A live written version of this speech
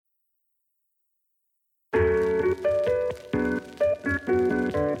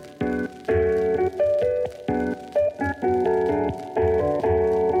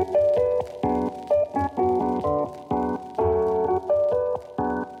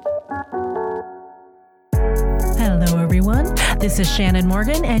This is Landon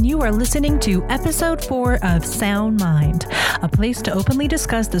Maughan, and you are listening to episode 4 of Sound Mind, a place to openly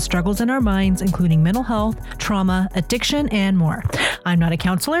discuss the struggles in our minds, including mental health, trauma, addiction, and more. I'm not a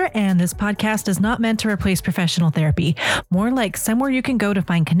counselor, and this podcast is not meant to replace professional therapy, more like somewhere you can go to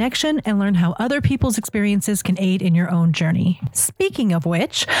find connection and learn how other people's experiences can aid in your own journey. Speaking of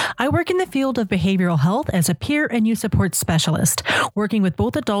which, I work in the field of behavioral health as a peer and youth support specialist. Working with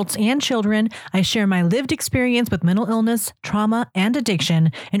both adults and children, I share my lived experience with mental illness, trauma, and addiction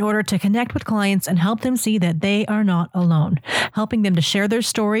in order to connect with clients and help them see that they are not alone, helping them to share their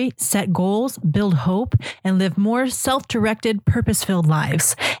story, set goals, build hope, and live more self-directed, purpose-filled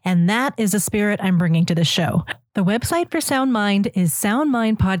lives. And that is the spirit I'm bringing to the show. The website for Sound Mind is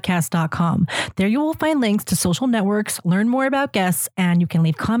soundmindpodcast.com. There you will find links to social networks, learn more about guests, and you can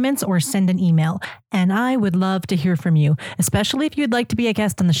leave comments or send an email. And I would love to hear from you, especially if you'd like to be a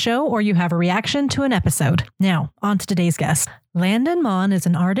guest on the show or you have a reaction to an episode. Now, on to today's guest. Landon Maughan is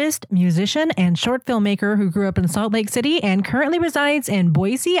an artist, musician, and short filmmaker who grew up in Salt Lake City and currently resides in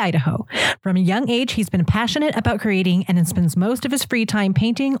Boise, Idaho. From a young age, he's been passionate about creating and spends most of his free time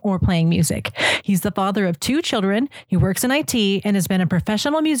painting or playing music. He's the father of 2 children, he works in IT, and has been a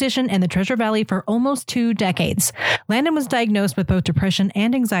professional musician in the Treasure Valley for almost 2 decades. Landon was diagnosed with both depression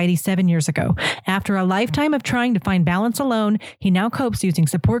and anxiety 7 years ago. After a lifetime of trying to find balance alone, he now copes using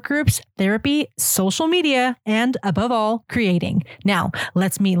support groups, therapy, social media, and above all, creating. Now,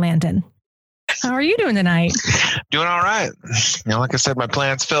 let's meet Landon. How are you doing tonight? Doing all right. Like I said, my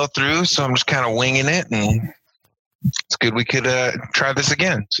plans fell through, so I'm just kind of winging it, and it's good we could try this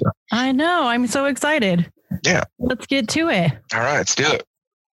again. So. I know. I'm so excited. Yeah. Let's get to it. All right, let's do it.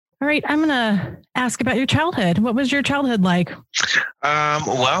 All right, I'm going to ask about your childhood. What was your childhood like?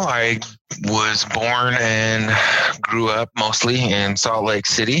 Well, I was born and grew up mostly in Salt Lake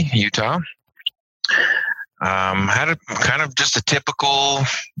City, Utah. Had a kind of just a typical,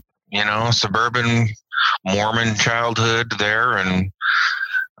 suburban Mormon childhood there, and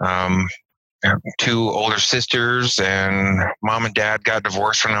 2 older sisters, and mom and dad got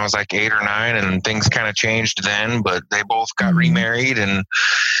divorced when I was like 8 or 9, and things kind of changed then, but they both got remarried, and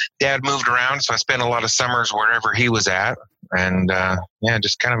dad moved around. So I spent a lot of summers wherever he was at, and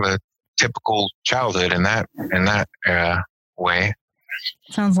just kind of a typical childhood in that way.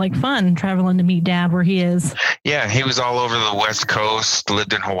 Sounds like fun, traveling to meet dad where he is. Yeah, he was all over the West Coast,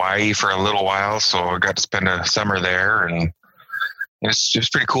 lived in Hawaii for a little while, so I got to spend a summer there, and it was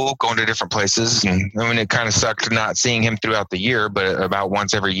pretty cool going to different places. And I mean, it kind of sucked not seeing him throughout the year, but about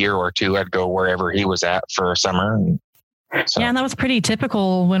once every year or 2, I'd go wherever he was at for a summer. Yeah, and that was pretty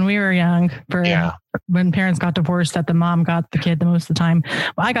typical when we were young when parents got divorced, that the mom got the kid the most of the time.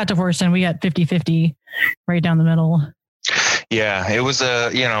 Well, I got divorced and we got 50-50 right down the middle. Yeah, it was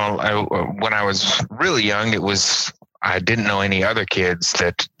when I was really young, I didn't know any other kids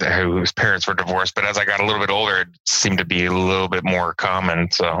whose parents were divorced, but as I got a little bit older, it seemed to be a little bit more common.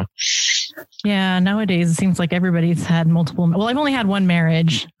 So, yeah, nowadays it seems like everybody's had multiple. Well, I've only had one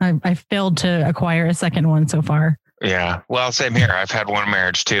marriage. I failed to acquire a second one so far. Yeah. Well, same here. I've had one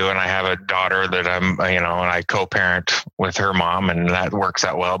marriage too, and I have a daughter that and I co-parent with her mom, and that works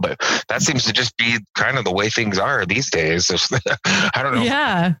out well. But that seems to just be kind of the way things are these days. I don't know.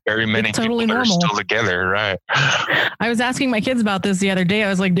 Yeah. Very many totally people normal. are still together. Right. I was asking my kids about this the other day. I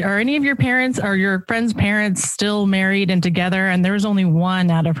was like, are any of your parents or your friends' parents still married and together? And there was only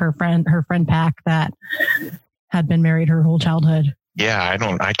one out of her friend pack that had been married her whole childhood. Yeah,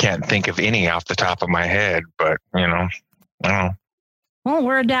 I can't think of any off the top of my head, but I don't know. Well,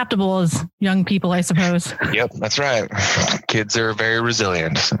 we're adaptable as young people, I suppose. Yep, that's right. Kids are very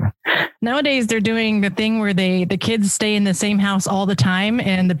resilient. So. Nowadays, they're doing the thing where the kids stay in the same house all the time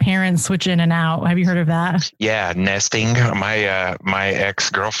and the parents switch in and out. Have you heard of that? Yeah, nesting. My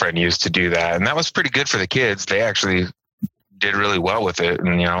ex-girlfriend used to do that, and that was pretty good for the kids. They actually did really well with it,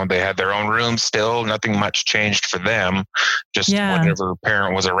 and they had their own rooms still. Nothing much changed for them, just whatever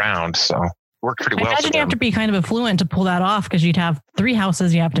parent was around. So worked pretty well. I imagine you have to be kind of affluent to pull that off, because you'd have 3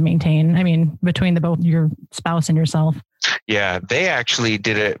 houses you have to maintain. I mean, between both your spouse and yourself. Yeah, they actually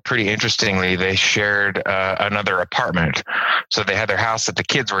did it pretty interestingly. They shared another apartment. So they had their house that the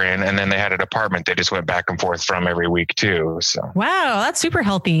kids were in, and then they had an apartment they just went back and forth from every week too. So wow, that's super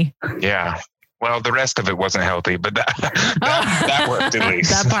healthy. Yeah. Well, the rest of it wasn't healthy, but that worked at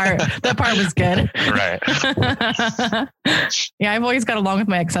least. that part was good. Right. Yeah, I've always got along with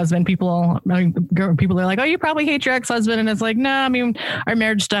my ex-husband. People are like, "Oh, you probably hate your ex-husband," and it's like, no, I mean, our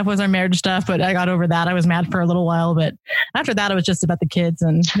marriage stuff was our marriage stuff, but I got over that. I was mad for a little while, but after that, it was just about the kids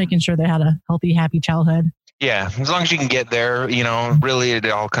and making sure they had a healthy, happy childhood. Yeah, as long as you can get there, really it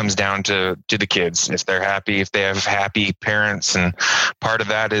all comes down to the kids. If they're happy, if they have happy parents, and part of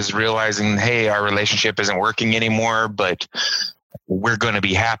that is realizing, hey, our relationship isn't working anymore, but we're going to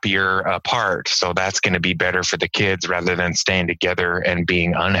be happier apart. So that's going to be better for the kids rather than staying together and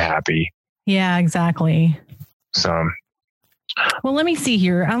being unhappy. Yeah, exactly. So. Well, let me see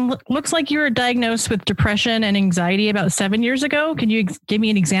here. Looks like you were diagnosed with depression and anxiety about 7 years ago. Can you give me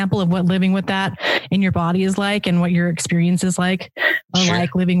an example of what living with that in your body is like and what your experience is like, Sure.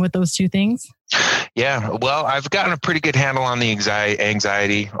 like living with those two things? Yeah, well, I've gotten a pretty good handle on the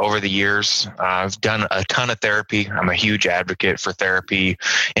anxiety over the years. I've done a ton of therapy. I'm a huge advocate for therapy,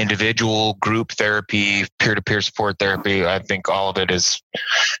 individual, group therapy, peer-to-peer support therapy. I think all of it is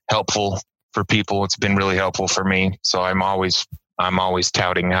helpful for people. It's been really helpful for me. So I'm always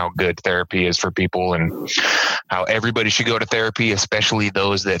touting how good therapy is for people and how everybody should go to therapy, especially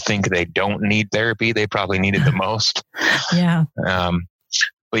those that think they don't need therapy. They probably need it the most. Yeah.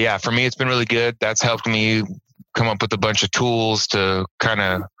 But yeah, for me, it's been really good. That's helped me come up with a bunch of tools to kind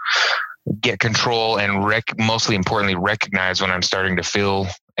of get control and mostly importantly, recognize when I'm starting to feel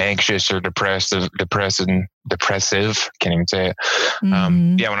anxious or depressive. Can't even say it.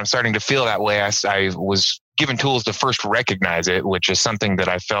 Mm-hmm. When I'm starting to feel that way, I was given tools to first recognize it, which is something that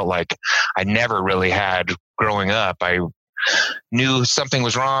I felt like I never really had growing up. I knew something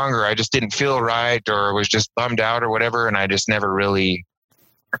was wrong, or I just didn't feel right, or was just bummed out or whatever. And I just never really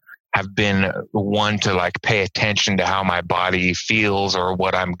have been one to like pay attention to how my body feels or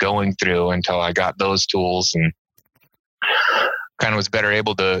what I'm going through until I got those tools and kind of was better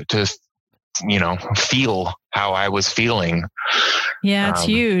able to feel how I was feeling. Yeah, it's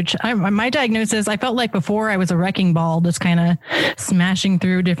huge. My diagnosis, I felt like before I was a wrecking ball, just kind of smashing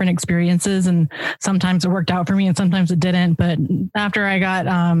through different experiences. And sometimes it worked out for me and sometimes it didn't. But after I got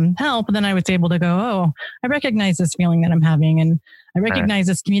help, then I was able to go, oh, I recognize this feeling that I'm having. And I recognize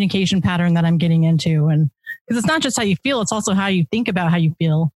this communication pattern that I'm getting into. And because it's not just how you feel, it's also how you think about how you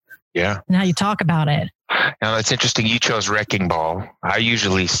feel. Yeah. And how you talk about it. Now, that's interesting. You chose wrecking ball. I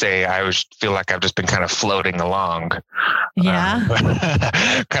usually say I always feel like I've just been kind of floating along. Yeah.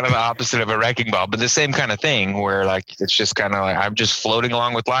 Kind of the opposite of a wrecking ball, but the same kind of thing where like, it's just kind of like I'm just floating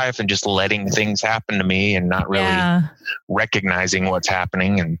along with life and just letting things happen to me and not really recognizing what's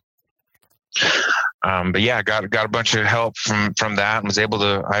happening. And but yeah, got a bunch of help from that and was able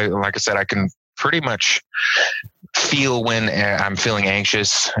to, like I said, I can pretty much feel when I'm feeling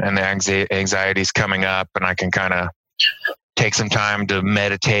anxious and the anxiety is coming up, and I can kind of take some time to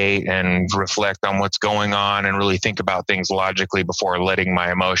meditate and reflect on what's going on and really think about things logically before letting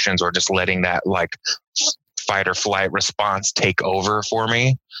my emotions or just letting that like fight or flight response take over for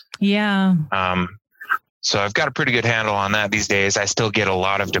me. Yeah. So I've got a pretty good handle on that these days. I still get a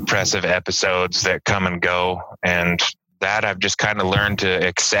lot of depressive episodes that come and go, and that I've just kind of learned to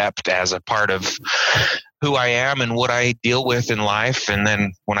accept as a part of who I am and what I deal with in life. And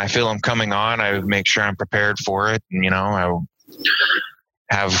then when I feel I'm coming on, I make sure I'm prepared for it. And, I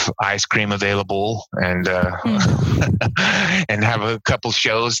have ice cream available and and have a couple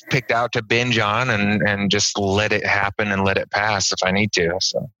shows picked out to binge on and just let it happen and let it pass if I need to.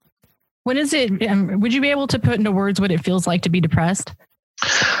 So what is it? Would you be able to put into words what it feels like to be depressed?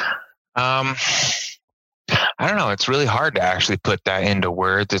 I don't know. It's really hard to actually put that into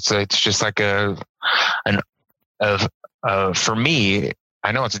words. It's just like for me,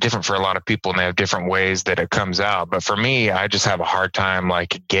 I know it's different for a lot of people and they have different ways that it comes out. But for me, I just have a hard time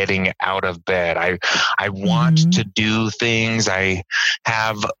like getting out of bed. I want to do things. I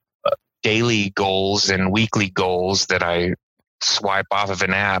have daily goals and weekly goals that I swipe off of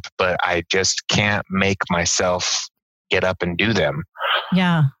an app, but I just can't make myself get up and do them.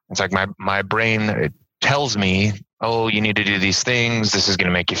 Yeah. It's like my brain tells me, oh, you need to do these things. This is going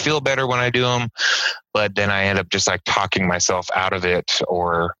to make you feel better when I do them. But then I end up just like talking myself out of it.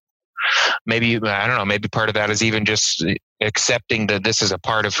 Or maybe, I don't know, maybe part of that is even just accepting that this is a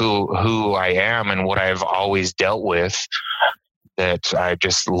part of who I am and what I've always dealt with, that I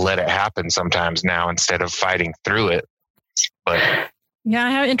just let it happen sometimes now instead of fighting through it. But yeah,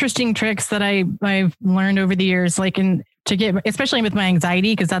 I have interesting tricks that I've learned over the years, like to get, especially with my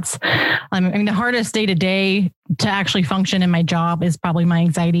anxiety, because that's, the hardest day to day to actually function in my job is probably my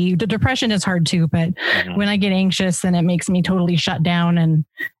anxiety. The depression is hard too, but when I get anxious, then it makes me totally shut down and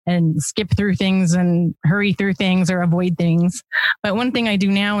and skip through things and hurry through things or avoid things. But one thing I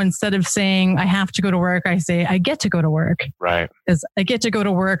do now, instead of saying I have to go to work, I say I get to go to work. Right. Because I get to go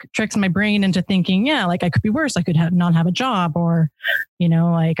to work tricks my brain into thinking, yeah, like I could be worse. I could not have a job, or,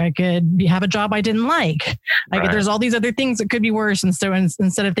 like I could have a job I didn't like. There's all these other things that could be worse. And so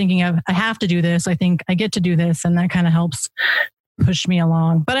instead of thinking of I have to do this, I think I get to do this. And that kind of helps push me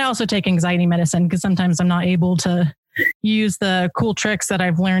along. But I also take anxiety medicine because sometimes I'm not able to use the cool tricks that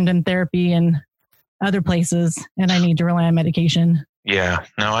I've learned in therapy and other places, and I need to rely on medication. Yeah,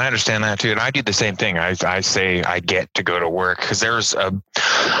 no, I understand that too. And I do the same thing. I say I get to go to work because there's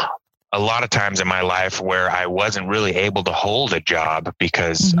a lot of times in my life where I wasn't really able to hold a job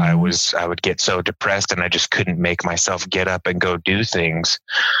because I would get so depressed and I just couldn't make myself get up and go do things.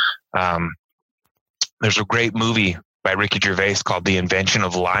 There's a great movie by Ricky Gervais called The Invention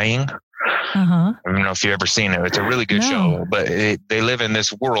of Lying. I don't know if you've ever seen it. It's a really good show, but they live in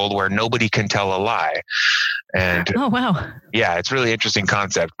this world where nobody can tell a lie. And oh, wow. Yeah, it's really interesting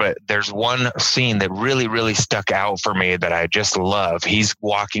concept. But there's one scene that really, really stuck out for me that I just love. He's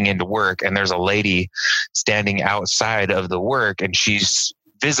walking into work and there's a lady standing outside of the work and she's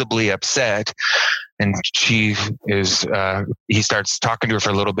visibly upset. And she is, he starts talking to her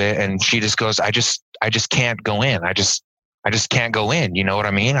for a little bit and she just goes, I just can't go in. I just can't go in. You know what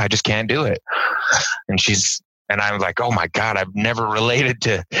I mean? I just can't do it. And I'm like, oh my God, I've never related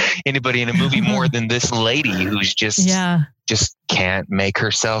to anybody in a movie more than this lady who's just can't make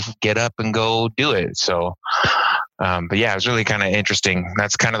herself get up and go do it. So, but yeah, it was really kind of interesting.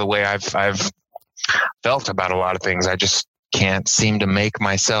 That's kind of the way I've felt about a lot of things. I just can't seem to make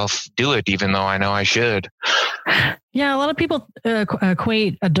myself do it, even though I know I should. Yeah, a lot of people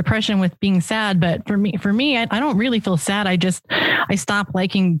equate a depression with being sad, but for me, I don't really feel sad. I stop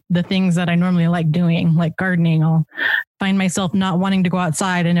liking the things that I normally like doing, like gardening. I'll find myself not wanting to go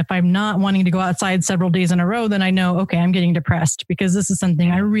outside, and if I'm not wanting to go outside several days in a row, then I know, okay, I'm getting depressed because this is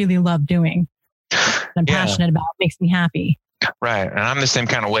something I really love doing. I'm passionate about. It makes me happy. Right, and I'm the same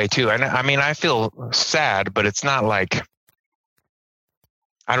kind of way too. And I mean, I feel sad, but it's not like,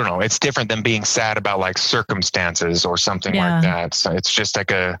 I don't know. It's different than being sad about like circumstances or something like that. So it's just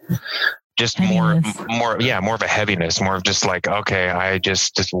like more of a heaviness, more of just like, okay, I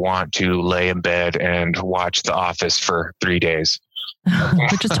just want to lay in bed and watch The Office for 3 days.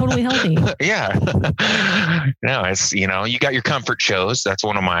 Which is totally healthy. Yeah. No, it's, you got your comfort shows. That's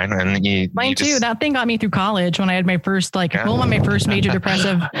one of mine. And mine too. That thing got me through college when I had my first, my first major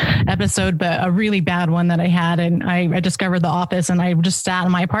depressive episode, but a really bad one that I had. And I discovered The Office and I just sat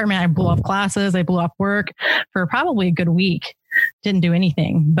in my apartment. I blew off classes. I blew off work for probably a good week. Didn't do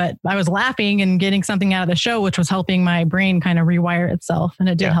anything, but I was laughing and getting something out of the show, which was helping my brain kind of rewire itself. And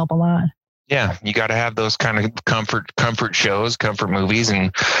it did help a lot. Yeah, you got to have those kind of comfort shows, comfort movies,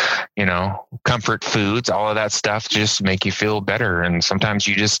 and comfort foods. All of that stuff just make you feel better. And sometimes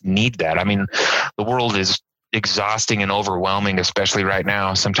you just need that. I mean, the world is exhausting and overwhelming, especially right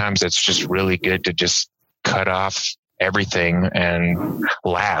now. Sometimes it's just really good to just cut off everything and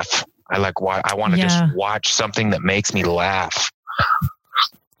laugh. I want to just watch something that makes me laugh.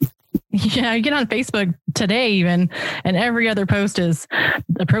 Yeah, you get on Facebook today even, and every other post is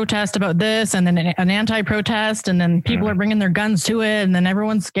a protest about this and then an anti-protest, and then people are bringing their guns to it, and then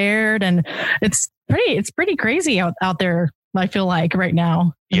everyone's scared, and it's pretty crazy out there. I feel like right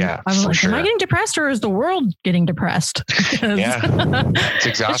now. Yeah, I'm like, sure. Am I getting depressed or is the world getting depressed? Yeah, it's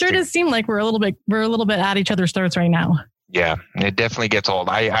exhausting. It sure does seem like we're a little bit at each other's throats right now. Yeah, it definitely gets old.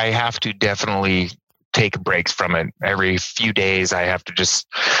 I have to definitely take breaks from it. Every few days I have to just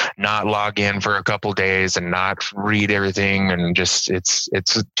not log in for a couple days and not read everything, and just it's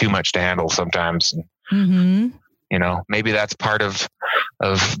too much to handle sometimes. Maybe that's part of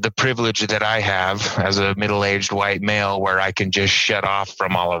the privilege that I have as a middle-aged white male, where I can just shut off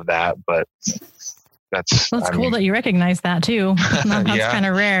from all of that. But that's cool that you recognize that too. That's kind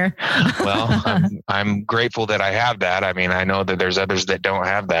of rare. Well, I'm grateful that I have that. I mean, I know that there's others that don't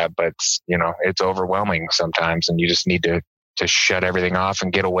have that, but it's overwhelming sometimes, and you just need to shut everything off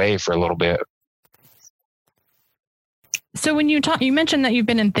and get away for a little bit. So when you mentioned that you've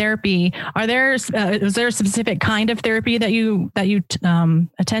been in therapy. Was there a specific kind of therapy that you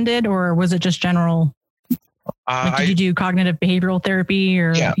attended, or was it just general? Did you do cognitive behavioral therapy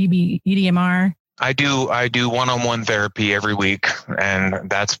or EDMR? I do one-on-one therapy every week, and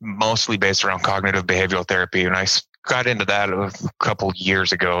that's mostly based around cognitive behavioral therapy. And I got into that a couple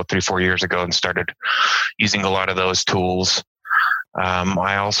years ago, 3-4 years ago, and started using a lot of those tools.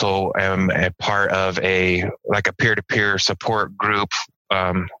 I also am a part of a peer-to-peer support group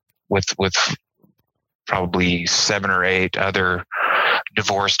with probably 7 or 8 other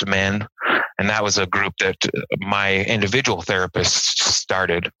divorced men. And that was a group that my individual therapist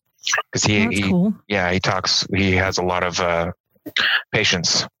started, because cool. he has a lot of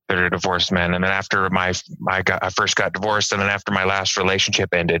patients that are divorced men. And then after I first got divorced, and then after my last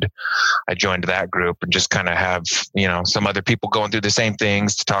relationship ended, I joined that group and just kind of have, some other people going through the same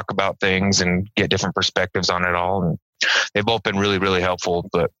things to talk about things and get different perspectives on it all. And they've both been really, really helpful.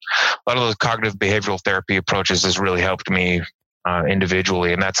 But a lot of those cognitive behavioral therapy approaches has really helped me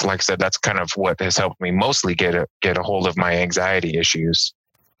individually. And that's, like I said, that's kind of what has helped me mostly get a hold of my anxiety issues.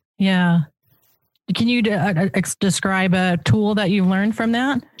 Yeah. Can you describe a tool that you've learned from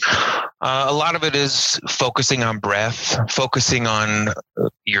that? A lot of it is focusing on breath, focusing on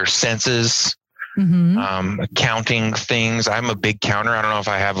your senses, counting things. I'm a big counter. I don't know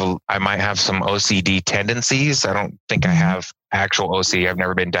if I might have some OCD tendencies. I don't think I have actual OCD. I've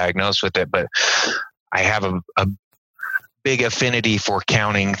never been diagnosed with it, but I have a big affinity for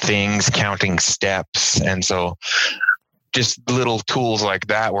counting things, counting steps. And so just little tools like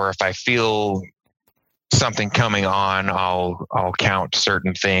that, where if I feel something coming on, I'll count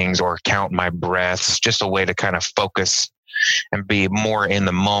certain things or count my breaths, just a way to kind of focus and be more in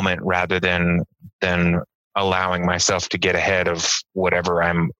the moment rather than allowing myself to get ahead of whatever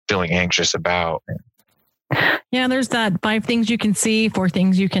I'm feeling anxious about. Yeah, there's that 5 things you can see, 4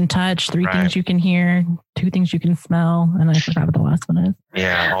 things you can touch, 3 things you can hear, 2 things you can smell, and I forgot what the last one is.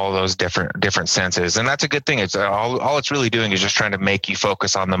 Yeah, all those different senses, and that's a good thing. It's all it's really doing is just trying to make you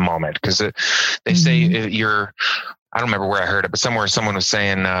focus on the moment, because they say I don't remember where I heard it, but somewhere someone was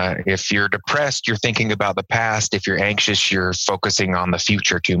saying if you're depressed, you're thinking about the past. If you're anxious, you're focusing on the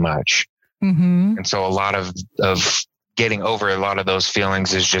future too much. And so a lot of getting over a lot of those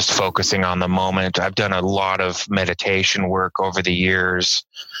feelings is just focusing on the moment. I've done a lot of meditation work over the years,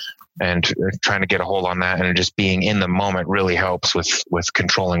 and trying to get a hold on that, and just being in the moment really helps with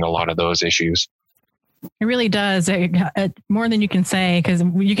controlling a lot of those issues. It really does. More than you can say, because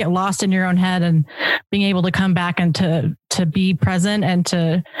you get lost in your own head, and being able to come back and to be present and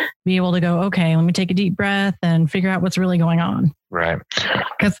to be able to go, okay, let me take a deep breath and figure out what's really going on. Right.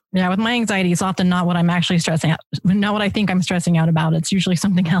 Because with my anxiety, it's often not what I'm actually stressing out, not what I think I'm stressing out about. It's usually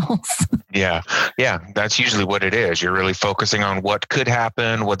something else. Yeah. That's usually what it is. You're really focusing on what could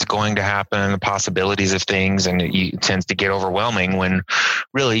happen, what's going to happen, the possibilities of things. And it tends to get overwhelming when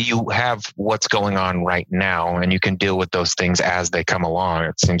really you have what's going on right now, and you can deal with those things as they come along.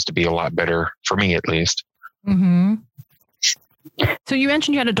 It seems to be a lot better for me, at least. So you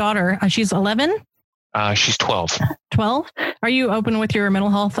mentioned you had a daughter. She's 11? She's 12. 12? Are you open with your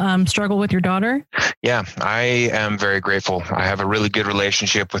mental health struggle with your daughter? Yeah, I am very grateful. I have a really good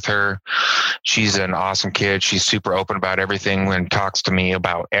relationship with her. She's an awesome kid. She's super open about everything and talks to me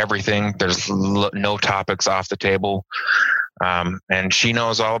about everything. There's no topics off the table. And she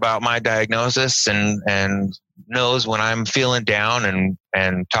knows all about my diagnosis and knows when I'm feeling down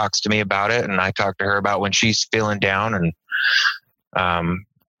and talks to me about it. And I talk to her about when she's feeling down. And,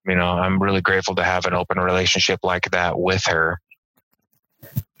 I'm really grateful to have an open relationship like that with her.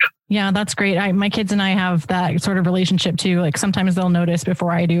 Yeah, that's great. My kids and I have that sort of relationship too. Like sometimes they'll notice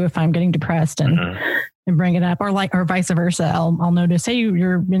before I do if I'm getting depressed and bring it up, or vice versa. I'll notice, hey,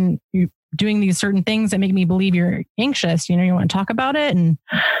 you're doing these certain things that make me believe you're anxious. You want to talk about it and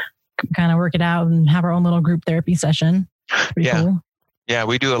kind of work it out and have our own little group therapy session. Pretty cool. Yeah,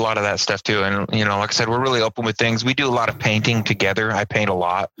 we do a lot of that stuff too. And, like I said, we're really open with things. We do a lot of painting together. I paint a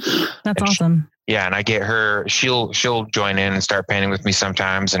lot. That's awesome. And I get her, she'll join in and start painting with me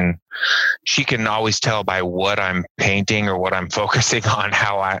sometimes. And she can always tell by what I'm painting or what I'm focusing on,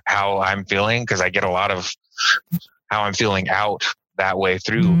 how I'm feeling. Cause I get a lot of how I'm feeling out that way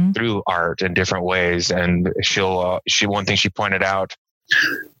through art in different ways. And one thing she pointed out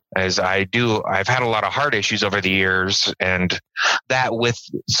as I've had a lot of heart issues over the years, and that with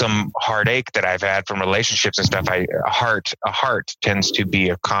some heartache that I've had from relationships and stuff, a heart tends to be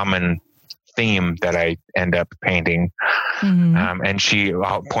a common theme that I end up painting. And she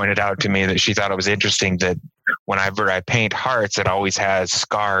pointed out to me that she thought it was interesting that whenever I paint hearts, it always has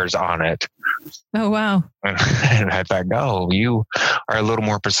scars on it. Oh, wow. And I thought, no, you are a little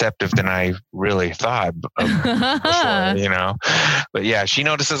more perceptive than I really thought before, But yeah, she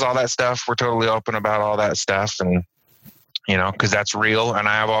notices all that stuff. We're totally open about all that stuff. And, because that's real. And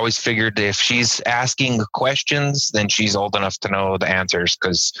I've always figured if she's asking questions, then she's old enough to know the answers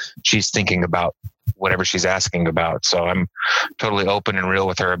because she's thinking about whatever she's asking about. So I'm totally open and real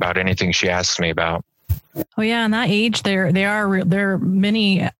with her about anything she asks me about. Oh yeah. In that age, they're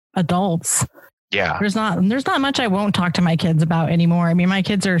many adults. Yeah. There's not much I won't talk to my kids about anymore. I mean, my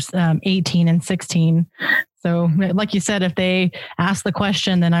kids are 18 and 16. So like you said, if they ask the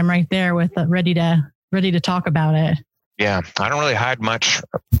question, then I'm right there with ready to talk about it. Yeah. I don't really hide much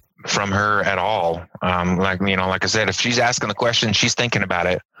from her at all. Like I said, if she's asking the question, she's thinking about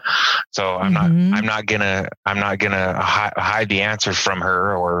it. So I'm not gonna hide the answer from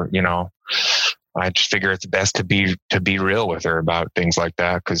her, or, I just figure it's best to be real with her about things like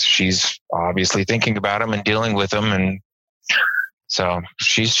that, because she's obviously thinking about them and dealing with them. And so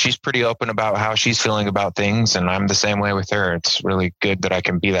she's pretty open about how she's feeling about things. And I'm the same way with her. It's really good that I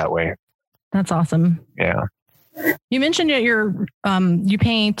can be that way. That's awesome. Yeah. You mentioned that you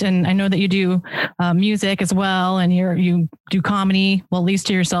paint, and I know that you do music as well, and you do comedy, well, at least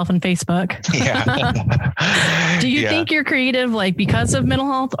to yourself on Facebook. Yeah. Do you think you're creative, like because of mental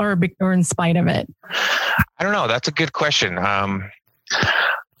health, or in spite of it? I don't know. That's a good question.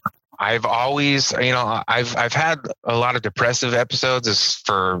 I've always, I've had a lot of depressive episodes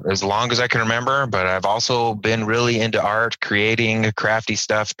for as long as I can remember, but I've also been really into art, creating crafty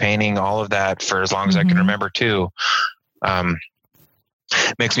stuff, painting, all of that for as long as I can remember too.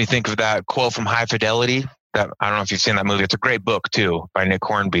 Makes me think of that quote from High Fidelity. That, I don't know if you've seen that movie. It's a great book too, by Nick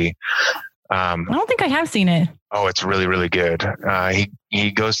Hornby. I don't think I have seen it. Oh, it's really, really good.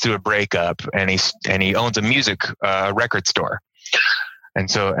 He goes through a breakup, and he owns a music record store.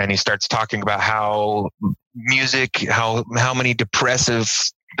 And he starts talking about how music, how many depressive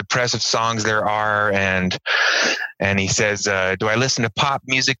songs there are. And he says, do I listen to pop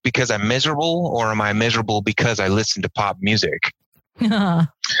music because I'm miserable, or am I miserable because I listen to pop music? And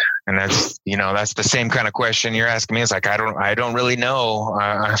that's the same kind of question you're asking me. It's like, I don't really know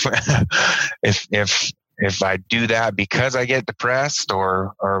if I do that because I get depressed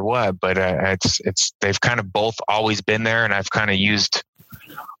or what, but they've kind of both always been there. And I've kind of used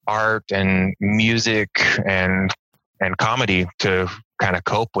art and music and comedy to kind of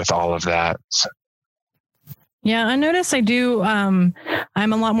cope with all of that. Yeah, I notice I do. I'm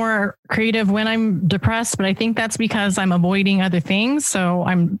a lot more creative when I'm depressed, but I think that's because I'm avoiding other things. So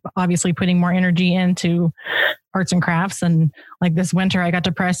I'm obviously putting more energy into arts and crafts. And like this winter, I got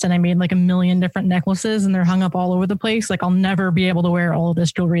depressed and I made like 1 million different necklaces, and they're hung up all over the place. Like I'll never be able to wear all of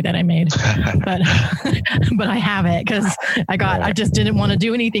this jewelry that I made, but I have it because I just didn't want to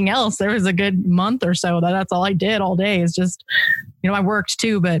do anything else. There was a good month or so that's all I did all day is just, I worked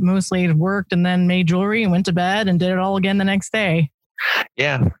too, but mostly worked and then made jewelry and went to bed and did it all again the next day.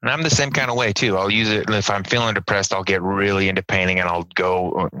 Yeah. And I'm the same kind of way too. I'll use it. If I'm feeling depressed, I'll get really into painting, and I'll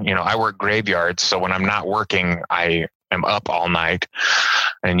go, I work graveyards. So when I'm not working, I am up all night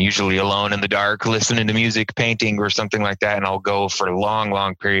and usually alone in the dark, listening to music, painting or something like that. And I'll go for long,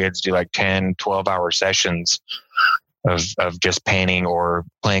 long periods, do like 10, 12-hour sessions of just painting or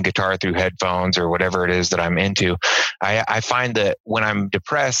playing guitar through headphones or whatever it is that I'm into. I find that when I'm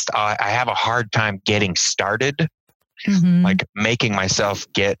depressed, I have a hard time getting started, like making myself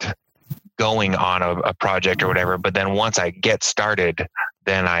get going on a project or whatever. But then once I get started,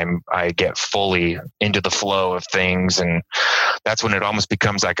 then I get fully into the flow of things. And that's when it almost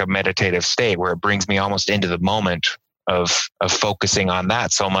becomes like a meditative state where it brings me almost into the moment of focusing on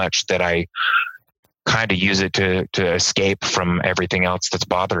that so much that I kind of use it to escape from everything else that's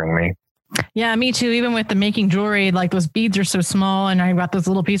bothering me. Yeah, me too. Even with the making jewelry, like those beads are so small, and I got this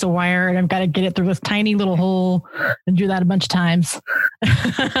little piece of wire, and I've got to get it through this tiny little hole and do that a bunch of times.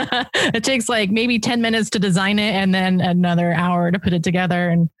 It takes like maybe 10 minutes to design it, and then another hour to put it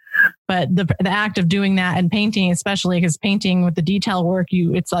together. But the act of doing that and painting, especially because painting with the detail work,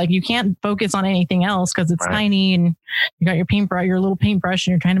 it's like you can't focus on anything else because it's tiny, and you got your little paintbrush,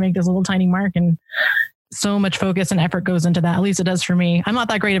 and you're trying to make this little tiny mark, and so much focus and effort goes into that. At least it does for me. I'm not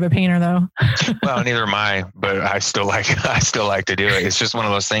that great of a painter though. Well, neither am I, but I still like to do it. It's just one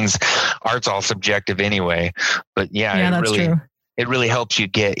of those things. Art's all subjective anyway, but it really helps you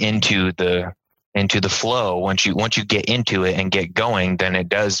get into the flow. Once you get into it and get going, then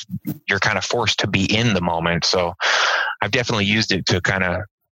you're kind of forced to be in the moment. So I've definitely used it to kind of,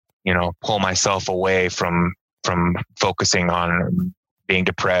 pull myself away from focusing on being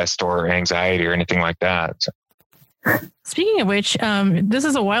depressed or anxiety or anything like that. Speaking of which, this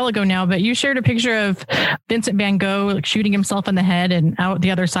is a while ago now, but you shared a picture of Vincent van Gogh shooting himself in the head, and out the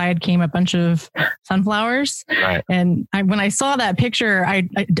other side came a bunch of sunflowers. Right. And when I saw that picture,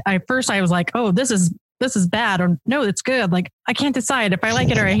 I first was like, oh, this is bad, or no, it's good. Like I can't decide if I like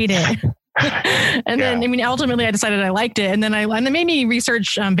it or I hate it. And then, I mean, ultimately I decided I liked it. And then it made me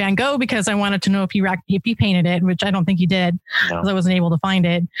research Van Gogh because I wanted to know if he painted it, which I don't think he did because I wasn't able to find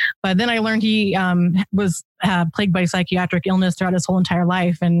it. But then I learned he was plagued by psychiatric illness throughout his whole entire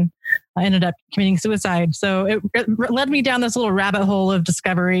life and ended up committing suicide. So it led me down this little rabbit hole of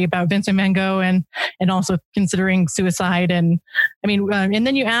discovery about Vincent Van Gogh and also considering suicide. And I mean, and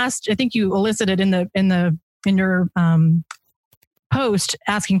then you asked, I think you elicited in your post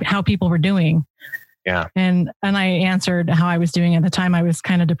asking how people were doing. Yeah. And I answered how I was doing at the time. I was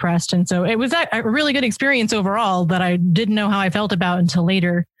kind of depressed. And so it was a really good experience overall that I didn't know how I felt about until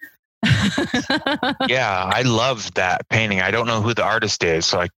later. Yeah, I love that painting. I don't know who the artist is,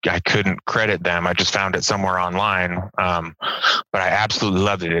 so I couldn't credit them. I just found it somewhere online. But I absolutely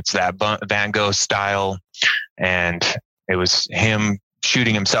loved it. It's that Van Gogh style. And it was him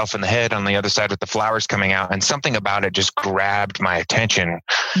shooting himself in the head on the other side with the flowers coming out. And something about it just grabbed my attention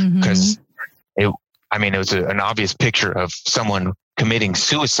because it was an obvious picture of someone committing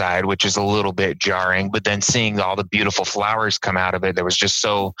suicide, which is a little bit jarring, but then seeing all the beautiful flowers come out of it, there was just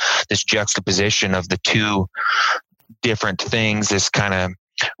this juxtaposition of the two different things, this kind of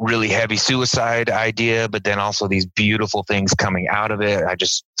really heavy suicide idea, but then also these beautiful things coming out of it. I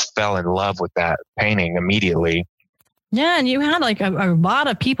just fell in love with that painting immediately. Yeah, and you had like a lot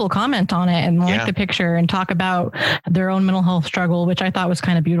of people comment on it and like the picture and talk about their own mental health struggle, which I thought was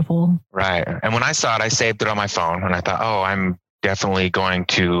kind of beautiful. Right. And when I saw it, I saved it on my phone and I thought, I'm definitely going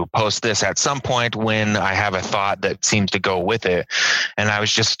to post this at some point when I have a thought that seems to go with it. And I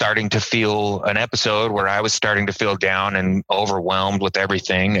was just starting to feel an episode where I was starting to feel down and overwhelmed with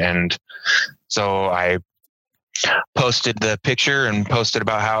everything. And so I posted the picture and posted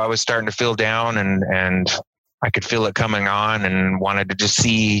about how I was starting to feel down and I could feel it coming on and wanted to just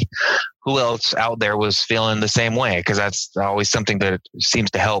see who else out there was feeling the same way. Because that's always something that seems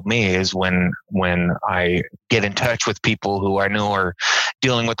to help me is when I get in touch with people who I know are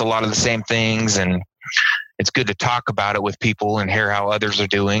dealing with a lot of the same things. And it's good to talk about it with people and hear how others are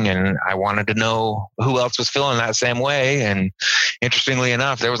doing. And I wanted to know who else was feeling that same way. And interestingly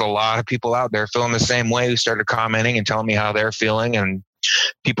enough, there was a lot of people out there feeling the same way who started commenting and telling me how they're feeling. And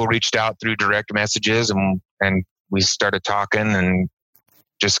people reached out through direct messages and we started talking and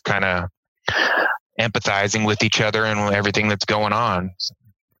just kind of empathizing with each other and everything that's going on.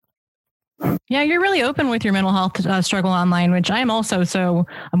 Yeah, you're really open with your mental health struggle online, which I am also. So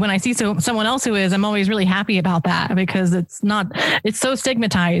when I see someone else who is, I'm always really happy about that because it's so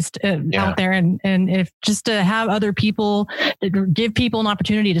stigmatized out there. And if just to have other people, give people an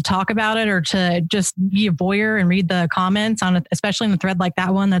opportunity to talk about it or to just be a voyeur and read the comments on it, especially in a thread like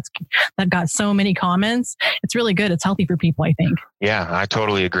that one that got so many comments, it's really good. It's healthy for people, I think. Yeah, I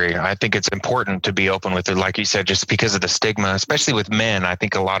totally agree. I think it's important to be open with it. Like you said, just because of the stigma, especially with men, I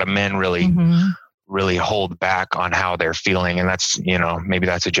think a lot of men really hold back on how they're feeling. And that's, maybe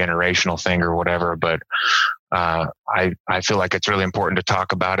that's a generational thing or whatever, but I feel like it's really important to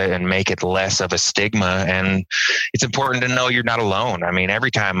talk about it and make it less of a stigma. And it's important to know you're not alone. I mean,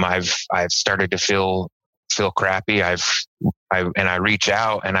 every time I've started to feel crappy, I reach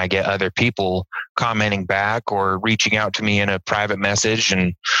out and I get other people commenting back or reaching out to me in a private message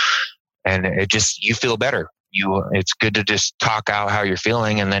and it just, you feel better. It's good to just talk out how you're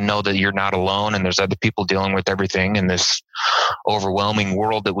feeling and then know that you're not alone and there's other people dealing with everything in this overwhelming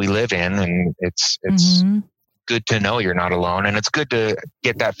world that we live in. And it's good to know you're not alone. And it's good to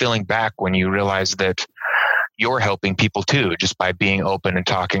get that feeling back when you realize that you're helping people too, just by being open and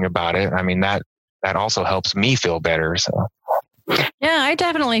talking about it. I mean, that also helps me feel better. So. Yeah, I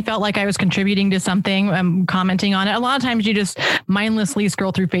definitely felt like I was contributing to something, commenting on it. A lot of times you just mindlessly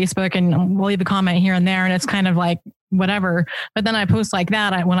scroll through Facebook and we'll leave a comment here and there and it's kind of like whatever. But then I post like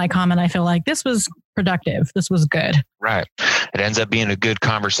that. When I comment, I feel like this was productive. This was good. Right. It ends up being a good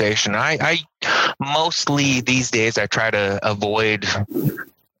conversation. I mostly these days, I try to avoid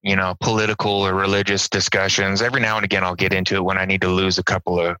political or religious discussions. Every now and again, I'll get into it when I need to lose a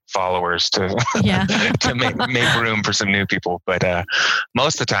couple of followers to to make room for some new people. But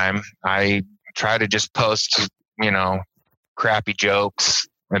most of the time, I try to just post, crappy jokes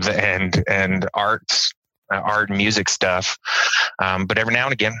and art and music stuff. But every now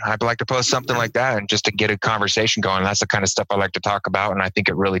and again, I'd like to post something like that and just to get a conversation going. That's the kind of stuff I like to talk about. And I think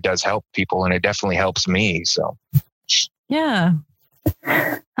it really does help people and it definitely helps me. So, yeah.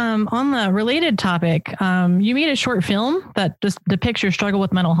 On the related topic, you made a short film that just depicts your struggle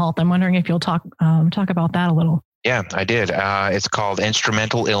with mental health. I'm wondering if you'll talk about that a little. Yeah, I did. It's called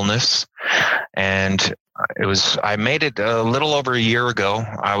Instrumental Illness. And I made it a little over a year ago.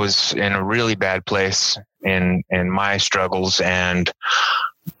 I was in a really bad place in my struggles and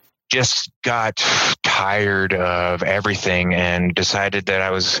just got tired of everything and decided that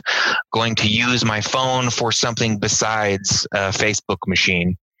I was going to use my phone for something besides a Facebook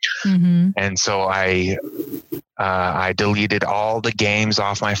machine. Mm-hmm. And so I deleted all the games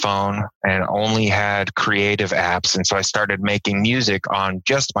off my phone and only had creative apps. And so I started making music on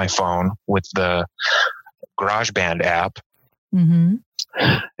just my phone with the GarageBand app. Mm-hmm.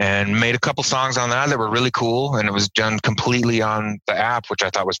 And made a couple songs on that were really cool. And it was done completely on the app, which I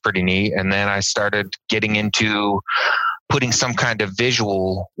thought was pretty neat. And then I started getting into putting some kind of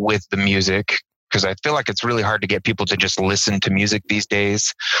visual with the music, because I feel like it's really hard to get people to just listen to music these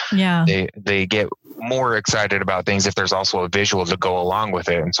days. Yeah. They get more excited about things if there's also a visual to go along with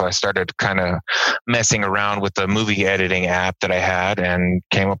it. And so I started kind of messing around with the movie editing app that I had and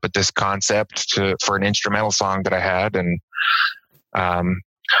came up with this concept for an instrumental song that I had. And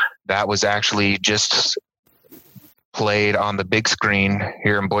that was actually just played on the big screen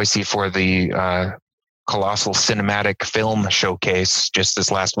here in Boise for the Colossal Cinematic Film Showcase just this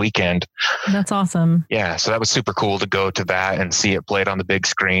last weekend. That's awesome. Yeah, so that was super cool to go to that and see it played on the big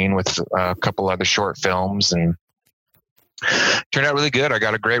screen with a couple other short films, and turned out really good. I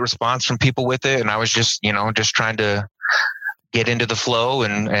got a great response from people with it, and I was just trying to get into the flow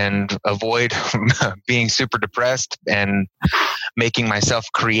and avoid being super depressed and making myself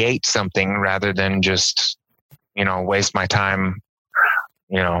create something rather than just, waste my time,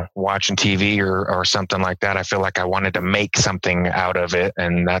 watching TV or something like that. I feel like I wanted to make something out of it,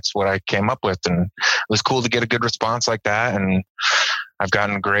 and that's what I came up with. And it was cool to get a good response like that. And I've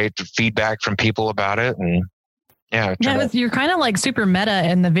gotten great feedback from people about it. And you're kind of like super meta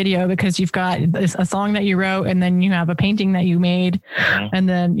in the video, because you've got a song that you wrote, and then you have a painting that you made, and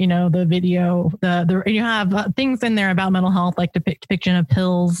then the video, you have things in there about mental health, like depiction of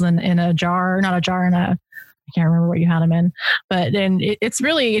pills and in a jar, not a jar, in a, I can't remember what you had them in, but then it's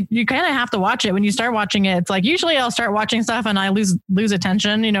really, you kind of have to watch it. When you start watching it, it's like, usually I'll start watching stuff and I lose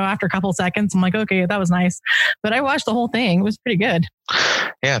attention, after a couple of seconds. I'm like, okay, that was nice. But I watched the whole thing. It was pretty good.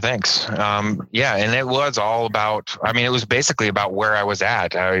 Yeah, thanks. And it was all about, it was basically about where I was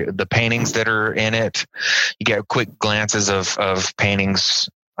at. The paintings that are in it, you get quick glances of paintings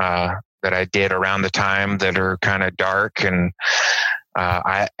that I did around the time that are kind of dark. And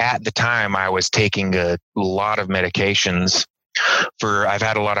at the time I was taking a lot of medications I've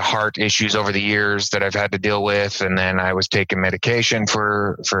had a lot of heart issues over the years that I've had to deal with. And then I was taking medication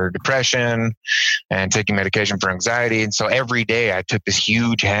for depression and taking medication for anxiety. And so every day I took this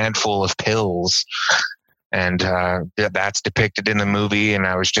huge handful of pills, and that's depicted in the movie. And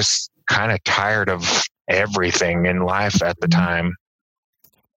I was just kind of tired of everything in life at the time.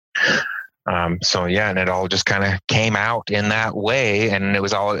 And it all just kind of came out in that way. And it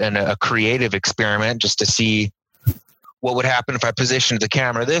was all in a creative experiment just to see what would happen if I positioned the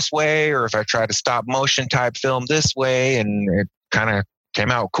camera this way, or if I tried to stop motion type film this way. And it kind of came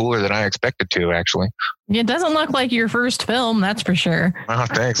out cooler than I expected to, actually. It doesn't look like your first film, that's for sure. Oh,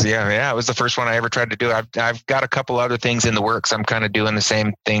 thanks. Yeah. It was the first one I ever tried to do. I've got a couple other things in the works I'm kind of doing the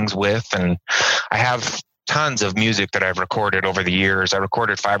same things with. And I have tons of music that I've recorded over the years. I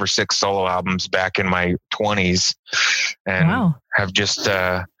recorded 5 or 6 solo albums back in my 20s, and have just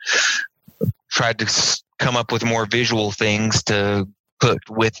tried to come up with more visual things to put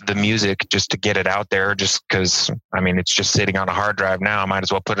with the music just to get it out there, just because, it's just sitting on a hard drive now. I might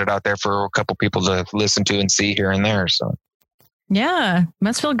as well put it out there for a couple people to listen to and see here and there. So, yeah,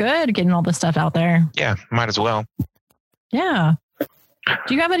 must feel good getting all this stuff out there. Yeah, might as well. Yeah.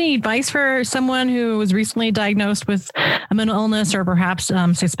 Do you have any advice for someone who was recently diagnosed with a mental illness, or perhaps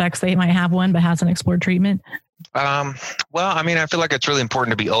suspects they might have one but hasn't explored treatment? I feel like it's really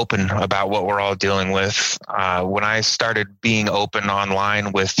important to be open about what we're all dealing with. When I started being open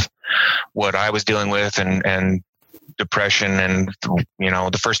online with what I was dealing with and depression, and,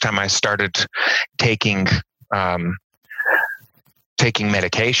 the first time I started taking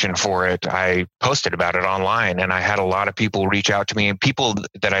medication for it, I posted about it online, and I had a lot of people reach out to me, and people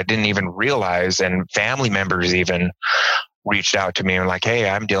that I didn't even realize, and family members even reached out to me and like, hey,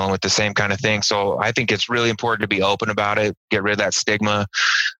 I'm dealing with the same kind of thing. So I think it's really important to be open about it, get rid of that stigma,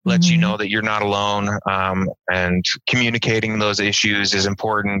 lets you know that you're not alone. And communicating those issues is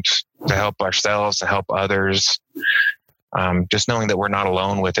important to help ourselves, to help others. Just knowing that we're not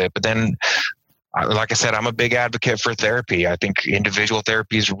alone with it. But then, like I said, I'm a big advocate for therapy. I think individual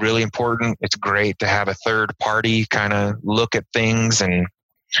therapy is really important. It's great to have a third party kind of look at things and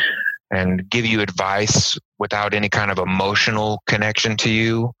give you advice without any kind of emotional connection to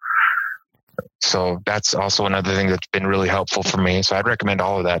you. So that's also another thing that's been really helpful for me. So I'd recommend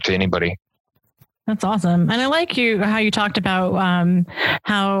all of that to anybody. That's awesome. And I like how you talked about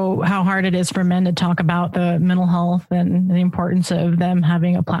how hard it is for men to talk about the mental health and the importance of them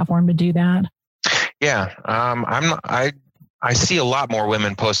having a platform to do that. Yeah. I see a lot more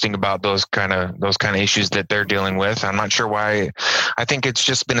women posting about those kind of issues that they're dealing with. I'm not sure why. I think it's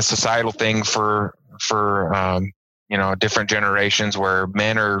just been a societal thing for different generations where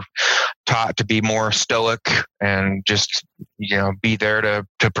men are taught to be more stoic and just, be there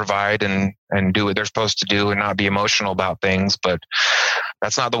to provide and do what they're supposed to do and not be emotional about things. But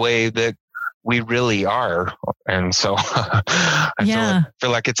that's not the way that we really are. And so I feel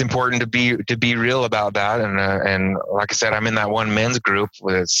like it's important to be real about that. And like I said, I'm in that one men's group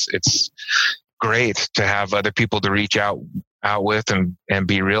where it's great to have other people to reach out with and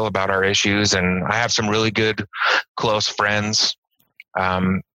be real about our issues. And I have some really good close friends.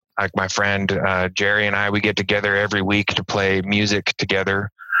 Like my friend Jerry and I, we get together every week to play music together.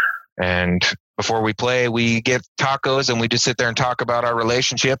 And before we play, we get tacos and we just sit there and talk about our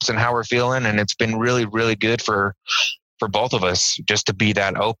relationships and how we're feeling. And it's been really, really good for both of us just to be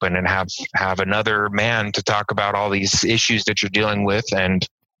that open and have another man to talk about all these issues that you're dealing with and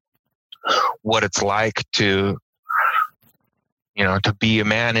what it's like to be a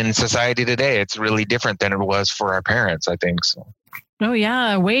man in society today. It's really different than it was for our parents, I think. So. Oh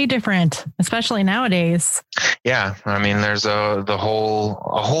yeah, way different, especially nowadays. Yeah, I mean, there's a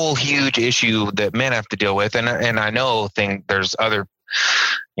whole huge issue that men have to deal with, and I there's other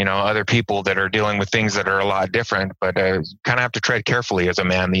people that are dealing with things that are a lot different, but kind of have to tread carefully as a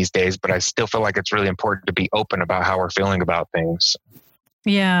man these days. But I still feel like it's really important to be open about how we're feeling about things.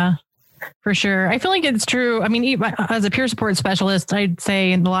 Yeah. For sure. I feel like it's true. I mean, as a peer support specialist, I'd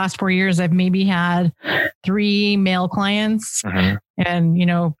say in the last 4 years, I've maybe had 3 male clients and,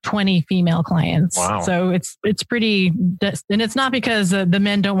 20 female clients. Wow. So it's pretty, and it's not because the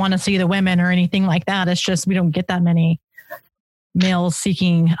men don't want to see the women or anything like that. It's just, we don't get that many males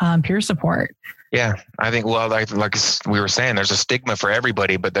seeking peer support. Yeah, I think, well, like we were saying, there's a stigma for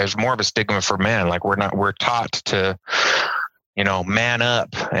everybody, but there's more of a stigma for men. Like we're taught to, man up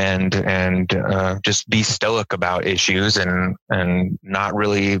and just be stoic about issues and not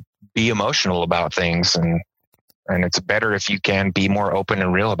really be emotional about things. And it's better if you can be more open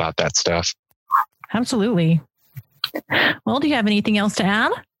and real about that stuff. Absolutely. Well, do you have anything else to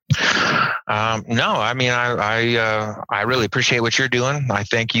add? No, I mean, I really appreciate what you're doing. I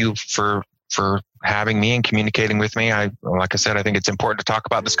thank you for having me and communicating with me. Like I said, I think it's important to talk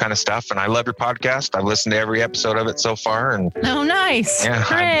about this kind of stuff, and I love your podcast. I've listened to every episode of it so far. And oh, nice. Yeah,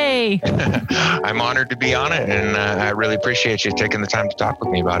 hooray. I'm honored to be on it, and I really appreciate you taking the time to talk with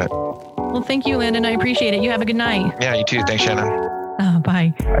me about it. Well, thank you, Landon. I appreciate it. You have a good night. Yeah, you too. Thanks, Shannon.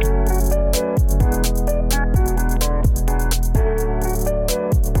 Bye.